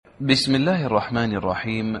بسم الله الرحمن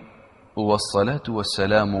الرحيم، والصلاة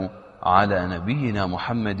والسلام على نبينا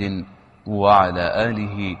محمد وعلى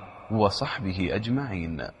آله وصحبه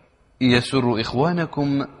أجمعين. يسر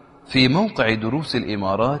إخوانكم في موقع دروس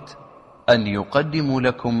الإمارات أن يقدموا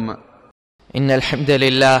لكم إن الحمد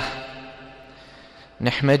لله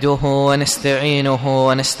نحمده ونستعينه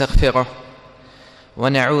ونستغفره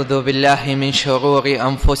ونعوذ بالله من شرور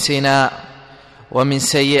أنفسنا ومن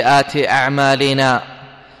سيئات أعمالنا،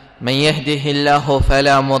 من يهده الله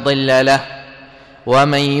فلا مضل له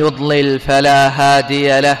ومن يضلل فلا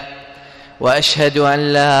هادي له، وأشهد أن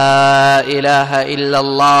لا إله إلا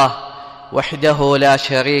الله وحده لا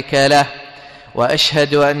شريك له،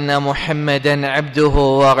 وأشهد أن محمدًا عبده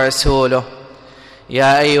ورسوله.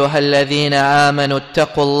 يا أيها الذين آمنوا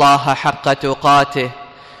اتقوا الله حق تقاته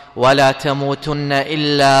ولا تموتن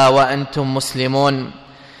إلا وأنتم مسلمون.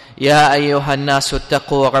 يا أيها الناس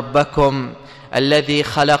اتقوا ربكم الذي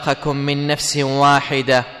خلقكم من نفس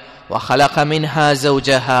واحدة وخلق منها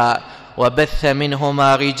زوجها وبث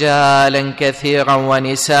منهما رجالا كثيرا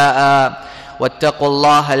ونساء، واتقوا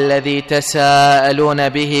الله الذي تساءلون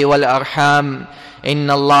به والأرحام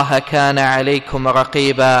إن الله كان عليكم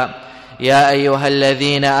رقيبا. يا أيها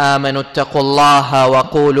الذين آمنوا اتقوا الله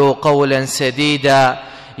وقولوا قولا سديدا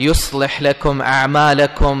يصلح لكم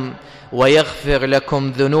أعمالكم ويغفر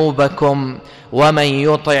لكم ذنوبكم، ومن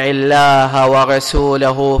يطع الله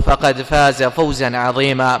ورسوله فقد فاز فوزا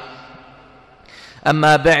عظيما.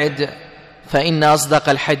 أما بعد، فإن أصدق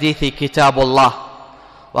الحديث كتاب الله،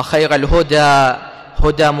 وخير الهدى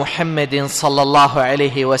هدى محمد صلى الله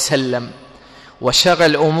عليه وسلم، وشر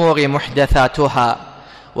الأمور محدثاتها،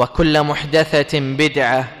 وكل محدثة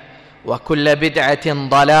بدعة، وكل بدعة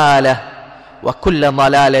ضلالة، وكل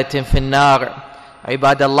ضلالة في النار.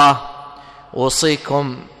 عباد الله،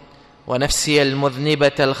 أوصيكم ونفسي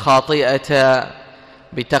المذنبة الخاطئة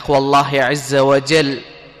بتقوى الله عز وجل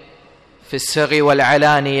في السر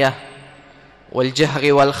والعلانية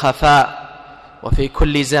والجهر والخفاء وفي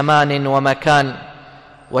كل زمان ومكان.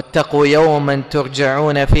 واتقوا يوما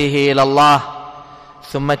ترجعون فيه إلى الله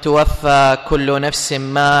ثم توفى كل نفس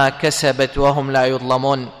ما كسبت وهم لا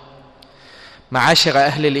يظلمون. معاشر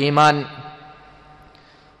أهل الإيمان،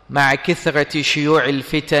 مع كثرة شيوع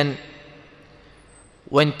الفتن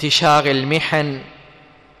وانتشار المحن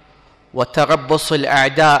وتربص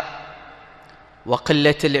الأعداء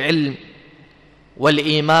وقلة العلم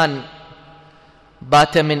والإيمان،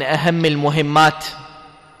 بات من أهم المهمات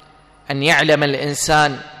أن يعلم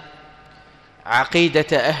الإنسان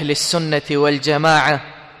عقيدة أهل السنة والجماعة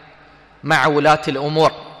مع ولاة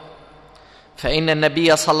الأمور، فإن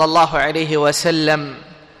النبي صلى الله عليه وسلم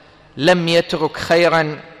لم يترك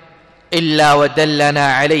خيرا إلا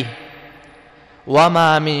ودلنا عليه،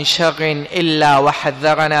 وما من شر إلا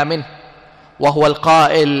وحذرنا منه، وهو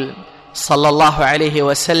القائل صلى الله عليه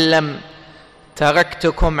وسلم: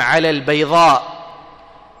 تركتكم على البيضاء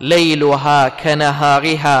ليلها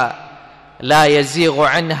كنهارها لا يزيغ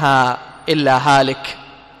عنها إلا هالك.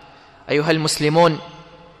 أيها المسلمون،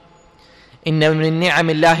 إن من نعم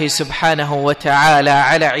الله سبحانه وتعالى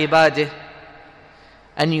على عباده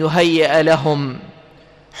أن يهيئ لهم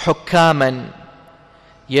حكاما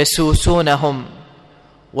يسوسونهم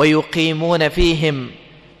ويقيمون فيهم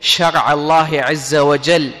شرع الله عز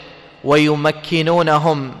وجل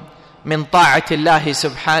ويمكنونهم من طاعة الله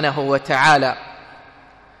سبحانه وتعالى.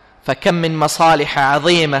 فكم من مصالح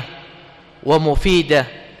عظيمة ومفيدة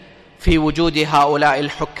في وجود هؤلاء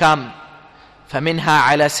الحكام، فمنها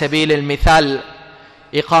على سبيل المثال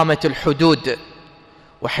إقامة الحدود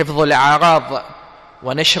وحفظ الأعراض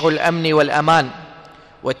ونشر الأمن والأمان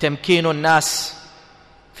وتمكين الناس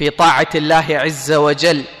في طاعة الله عز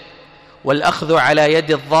وجل، والأخذ على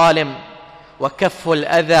يد الظالم وكف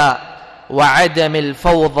الأذى وعدم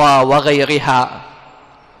الفوضى وغيرها.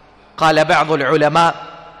 قال بعض العلماء: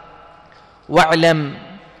 واعلم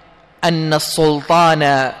أن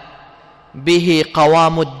السلطان به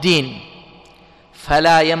قوام الدين،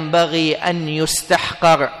 فلا ينبغي أن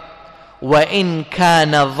يستحقر وإن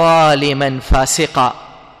كان ظالما فاسقا.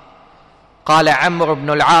 قال عمرو بن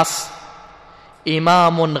العاص: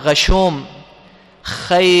 إمام غشوم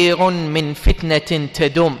خير من فتنة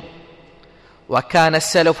تدوم. وكان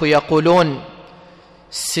السلف يقولون: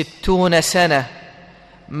 60 سنة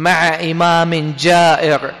مع إمام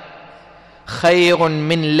جائر خير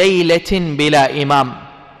من ليلة بلا إمام.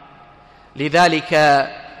 لذلك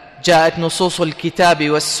جاءت نصوص الكتاب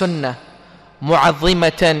والسنة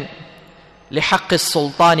معظمة لحق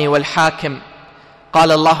السلطان والحاكم.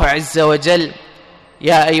 قال الله عز وجل: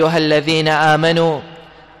 يا أيها الذين آمنوا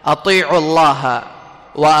أطيعوا الله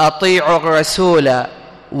وأطيعوا الرسول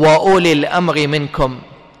وأولي الأمر منكم.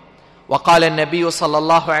 وقال النبي صلى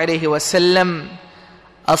الله عليه وسلم: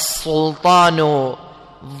 السلطان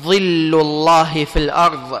ظل الله في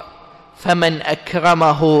الأرض، فمن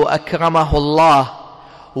أكرمه أكرمه الله،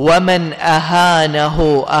 ومن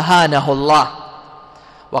أهانه أهانه الله.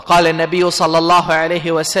 وقال النبي صلى الله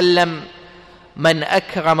عليه وسلم: من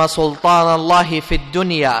أكرم سلطان الله في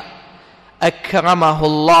الدنيا أكرمه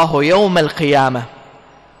الله يوم القيامة،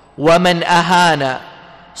 ومن أهان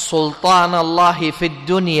سلطان الله في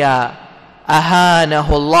الدنيا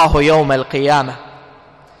أهانه الله يوم القيامة.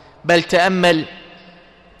 بل تأمل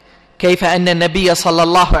كيف أن النبي صلى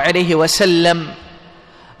الله عليه وسلم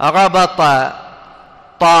ربط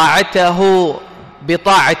طاعته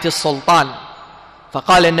بطاعة السلطان،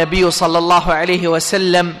 فقال النبي صلى الله عليه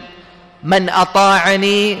وسلم: من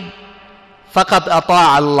أطاعني فقد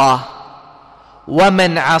أطاع الله،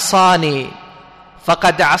 ومن عصاني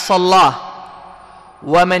فقد عصى الله،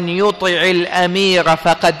 ومن يطع الأمير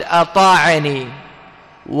فقد أطاعني،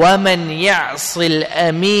 ومن يعص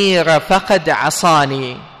الأمير فقد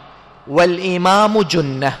عصاني، والإمام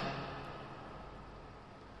جنة.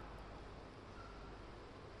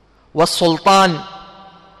 والسلطان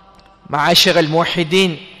معاشر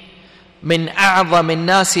الموحدين من أعظم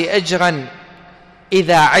الناس أجرا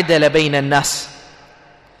إذا عدل بين الناس.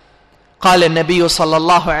 قال النبي صلى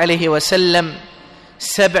الله عليه وسلم: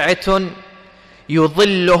 7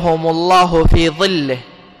 يظلهم الله في ظله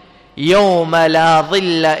يوم لا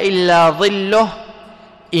ظل إلا ظله: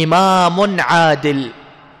 إمام عادل.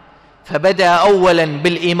 فبدأ أولا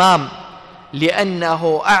بالإمام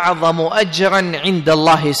لأنه أعظم أجرا عند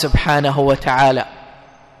الله سبحانه وتعالى.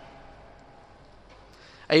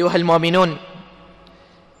 أيها المؤمنون،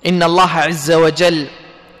 إن الله عز وجل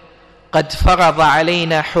قد فرض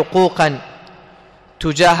علينا حقوقا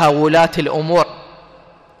تجاه ولاة الأمور،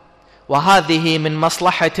 وهذه من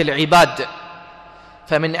مصلحة العباد.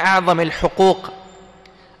 فمن أعظم الحقوق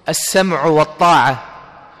السمع والطاعة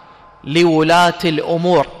لولاة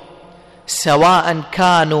الأمور، سواء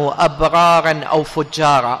كانوا أبرارا أو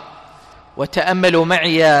فجارا. وتأملوا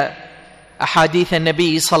معي أحاديث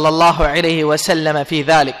النبي صلى الله عليه وسلم في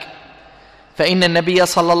ذلك، فإن النبي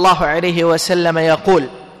صلى الله عليه وسلم يقول: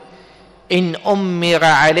 إن أمر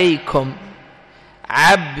عليكم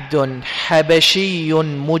عبد حبشي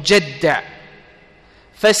مجدع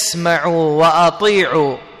فاسمعوا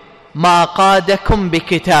وأطيعوا ما قادكم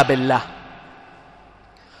بكتاب الله.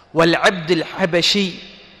 والعبد الحبشي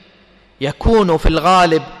يكون في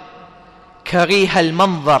الغالب كريه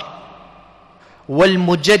المنظر،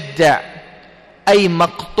 والمجدع أي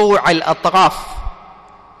مقطوع الأطراف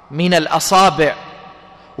من الأصابع.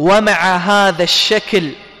 ومع هذا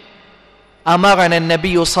الشكل أمرنا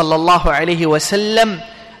النبي صلى الله عليه وسلم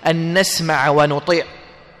أن نسمع ونطيع.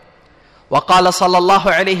 وقال صلى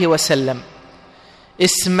الله عليه وسلم: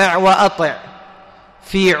 اسمع وأطع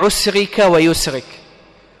في عسرك ويسرك،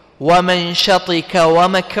 ومنشطك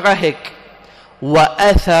ومكرهك،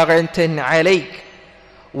 وأثرة عليك،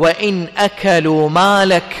 وإن أكلوا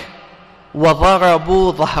مالك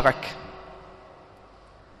وضربوا ظهرك.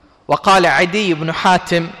 وقال عدي بن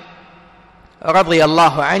حاتم رضي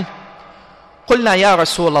الله عنه: قلنا يا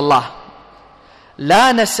رسول الله،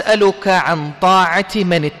 لا نسألك عن طاعة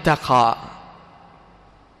من اتقى،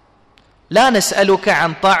 لا نسألك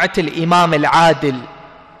عن طاعة الإمام العادل،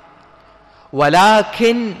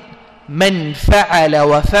 ولكن من فعل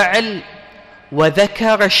وفعل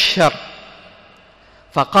وذكر الشر.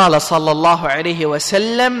 فقال صلى الله عليه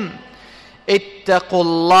وسلم: اتقوا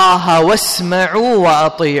الله واسمعوا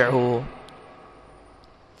وأطيعوا.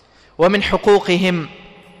 ومن حقوقهم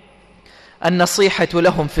النصيحة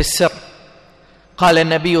لهم في السر. قال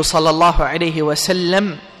النبي صلى الله عليه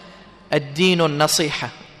وسلم: الدين النصيحة.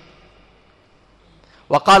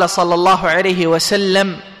 وقال صلى الله عليه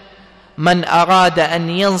وسلم: من أراد أن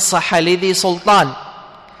ينصح لذي سلطان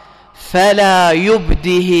فلا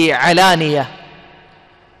يبده علانية،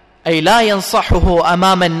 أي لا ينصحه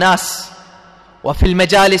أمام الناس وفي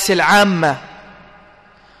المجالس العامة،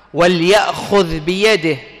 وليأخذ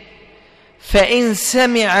بيده، فإن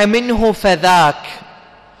سمع منه فذاك،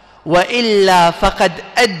 وإلا فقد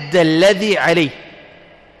أدى الذي عليه.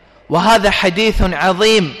 وهذا حديث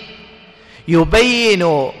عظيم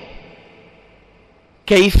يبين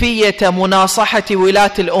كيفية مناصحة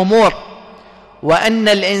ولاة الأمور، وأن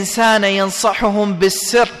الإنسان ينصحهم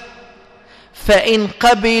بالسر، فإن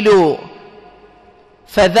قبلوا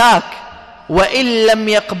فذاك، وإن لم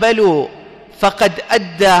يقبلوا فقد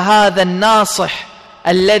أدى هذا الناصح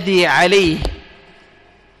الذي عليه.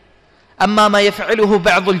 أما ما يفعله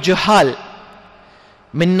بعض الجهال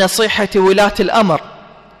من نصيحة ولاة الأمر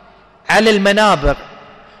على المنابر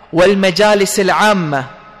والمجالس العامة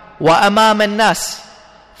وأمام الناس،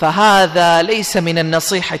 فهذا ليس من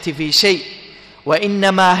النصيحة في شيء،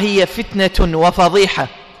 وإنما هي فتنة وفضيحة.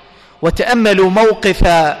 وتأملوا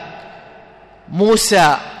موقف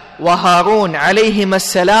موسى وهارون عليهما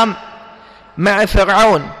السلام مع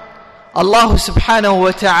فرعون. الله سبحانه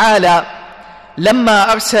وتعالى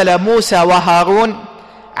لما أرسل موسى وهارون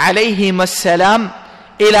عليهما السلام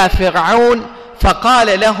إلى فرعون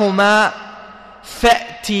فقال لهما: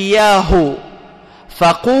 فأتياه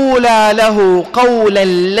فقولا له قولا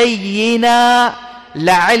لينا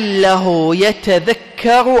لعله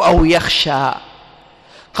يتذكر أو يخشى.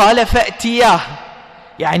 قال فأتياه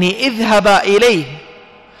يعني اذهبا إليه،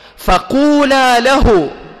 فقولا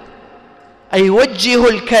له أي وجهوا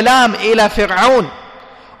الكلام إلى فرعون،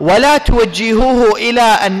 ولا توجهوه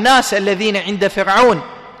إلى الناس الذين عند فرعون.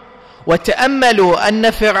 وتأملوا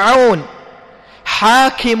أن فرعون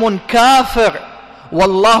حاكم كافر،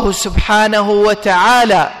 والله سبحانه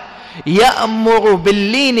وتعالى يأمر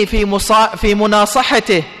باللين في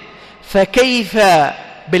مناصحته، فكيف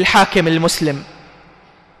بالحاكم المسلم؟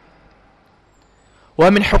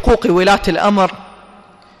 ومن حقوق ولاة الأمر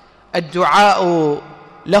الدعاء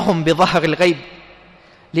لهم بظهر الغيب،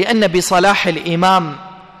 لأن بصلاح الإمام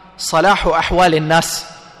صلاح أحوال الناس.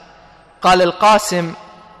 قال القاسم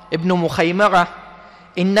ابن مخيمرة: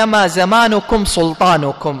 إنما زمانكم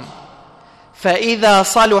سلطانكم، فإذا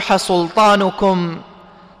صلح سلطانكم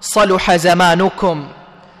صلح زمانكم،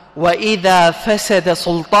 وإذا فسد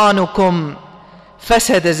سلطانكم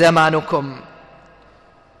فسد زمانكم.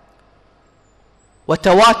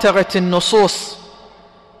 وتواترت النصوص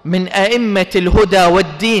من أئمة الهدى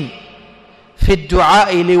والدين في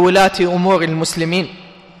الدعاء لولاة أمور المسلمين.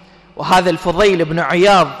 وهذا الفضيل بن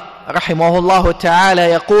عياض رحمه الله تعالى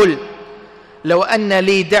يقول: لو أن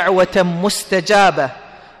لي دعوة مستجابة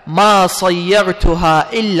ما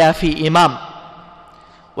صيرتها إلا في إمام.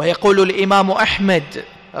 ويقول الإمام أحمد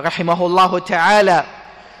رحمه الله تعالى: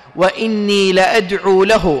 وإني لأدعو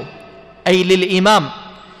له، أي للإمام،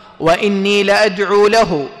 وإني لأدعو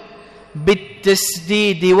له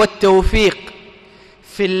بالتسديد والتوفيق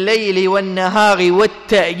في الليل والنهار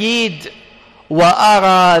والتأييد،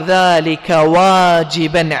 وأرى ذلك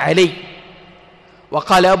واجبا علي.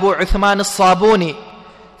 وقال أبو عثمان الصابوني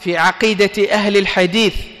في عقيدة أهل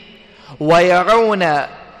الحديث: ويرون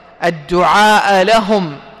الدعاء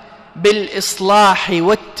لهم بالإصلاح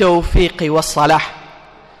والتوفيق والصلاح.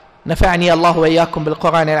 نفعني الله وإياكم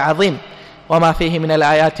بالقرآن العظيم وما فيه من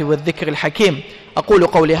الآيات والذكر الحكيم. أقول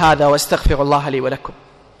قولي هذا واستغفر الله لي ولكم.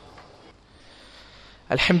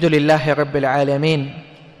 الحمد لله رب العالمين،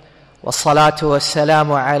 والصلاة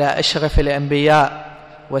والسلام على أشرف الأنبياء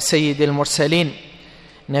وسيد المرسلين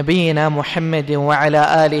نبينا محمد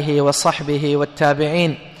وعلى آله وصحبه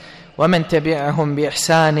والتابعين ومن تبعهم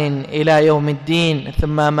بإحسان إلى يوم الدين.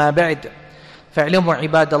 ثم ما بعد، فاعلموا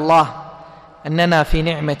عباد الله أننا في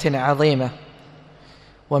نعمة عظيمة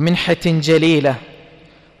ومنحة جليلة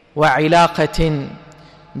وعلاقة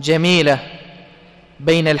جميلة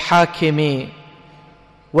بين الحاكم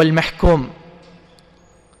والمحكوم.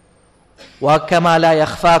 وكما لا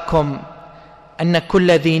يخفاكم أن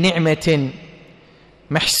كل ذي نعمة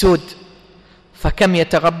محسود، فكم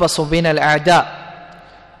يتربص بنا الأعداء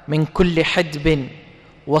من كل حدب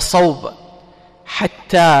وصوب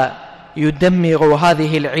حتى يدمروا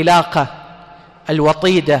هذه العلاقة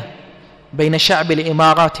الوطيدة بين شعب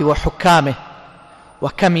الإمارات وحكامه.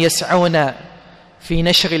 وكم يسعون في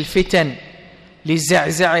نشر الفتن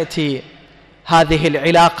لزعزعة هذه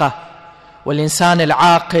العلاقة. والإنسان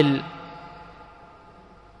العاقل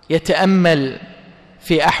يتأمل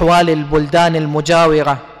في أحوال البلدان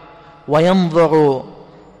المجاورة وينظر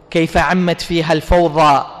كيف عمت فيها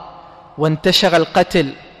الفوضى وانتشر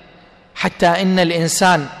القتل، حتى إن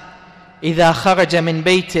الإنسان إذا خرج من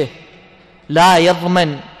بيته لا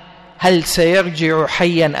يضمن هل سيرجع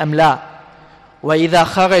حيا أم لا، وإذا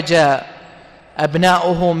خرج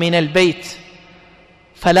أبناؤه من البيت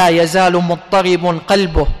فلا يزال مضطرب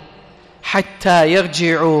قلبه حتى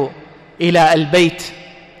يرجعوا إلى البيت.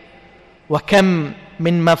 وكم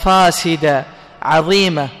من مفاسد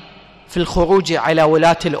عظيمة في الخروج على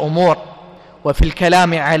ولاة الأمور وفي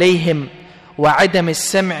الكلام عليهم وعدم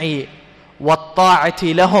السمع والطاعة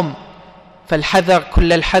لهم. فالحذر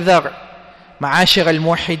كل الحذر معاشر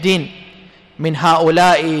الموحدين من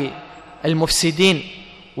هؤلاء المفسدين،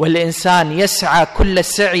 والإنسان يسعى كل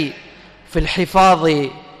السعي في الحفاظ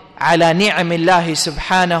على نعم الله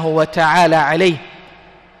سبحانه وتعالى عليه.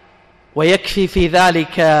 ويكفي في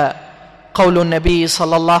ذلك قول النبي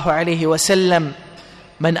صلى الله عليه وسلم: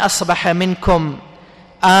 من أصبح منكم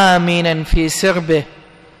آمنا في سربه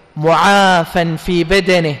معافا في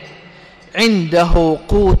بدنه عنده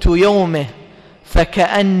قوت يومه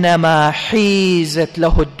فكأنما حيزت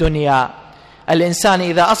له الدنيا. الإنسان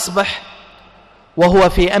إذا أصبح وهو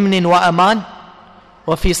في أمن وأمان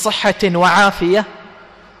وفي صحة وعافية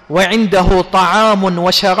وعنده طعام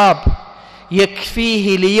وشراب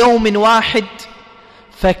يكفيه ليوم واحد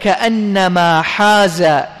فكأنما حاز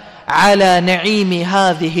على نعيم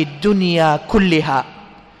هذه الدنيا كلها.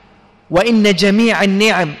 وإن جميع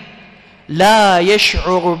النعم لا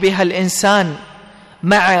يشعر بها الإنسان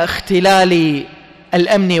مع اختلال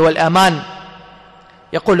الأمن والأمان.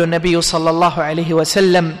 يقول النبي صلى الله عليه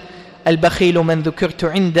وسلم: البخيل من ذكرت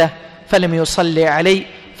عنده فلم يصلي علي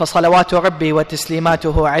فصلوات ربي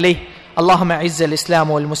وتسليماته عليه. اللهم أعز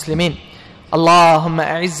الإسلام والمسلمين، اللهم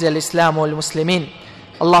أعز الإسلام والمسلمين،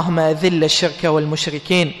 اللهم أذل الشرك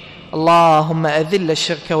والمشركين، اللهم أذل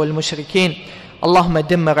الشرك والمشركين، اللهم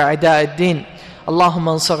دمر أعداء الدين، اللهم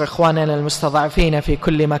انصر إخواننا المستضعفين في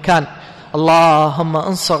كل مكان، اللهم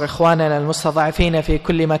انصر إخواننا المستضعفين في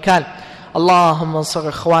كل مكان، اللهم انصر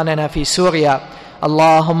إخواننا في سوريا،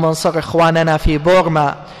 اللهم انصر إخواننا في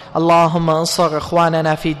بورما، اللهم انصر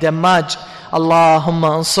إخواننا في دماج، اللهم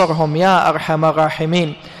انصرهم يا أرحم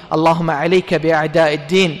الراحمين. اللهم عليك بأعداء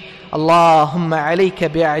الدين، اللهم عليك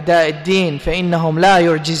بأعداء الدين فإنهم لا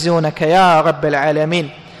يعجزونك يا رب العالمين.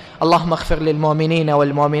 اللهم اغفر للمؤمنين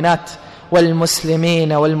والمؤمنات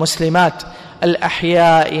والمسلمين والمسلمات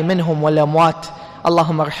الأحياء منهم والأموات.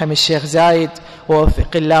 اللهم ارحم الشيخ زايد ووفق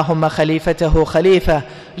اللهم خليفته خليفة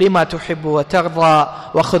لما تحب وترضى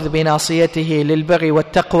وخذ بناصيته للبر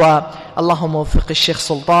والتقوى. اللهم وفق الشيخ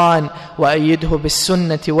سلطان وأيده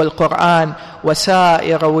بالسنة والقرآن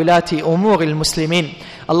وسائر ولاة أمور المسلمين.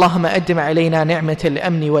 اللهم أدم علينا نعمة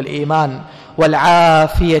الأمن والإيمان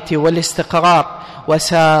والعافية والاستقرار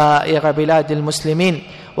وسائر بلاد المسلمين.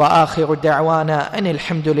 وآخر دعوانا أن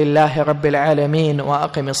الحمد لله رب العالمين.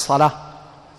 وأقم الصلاة.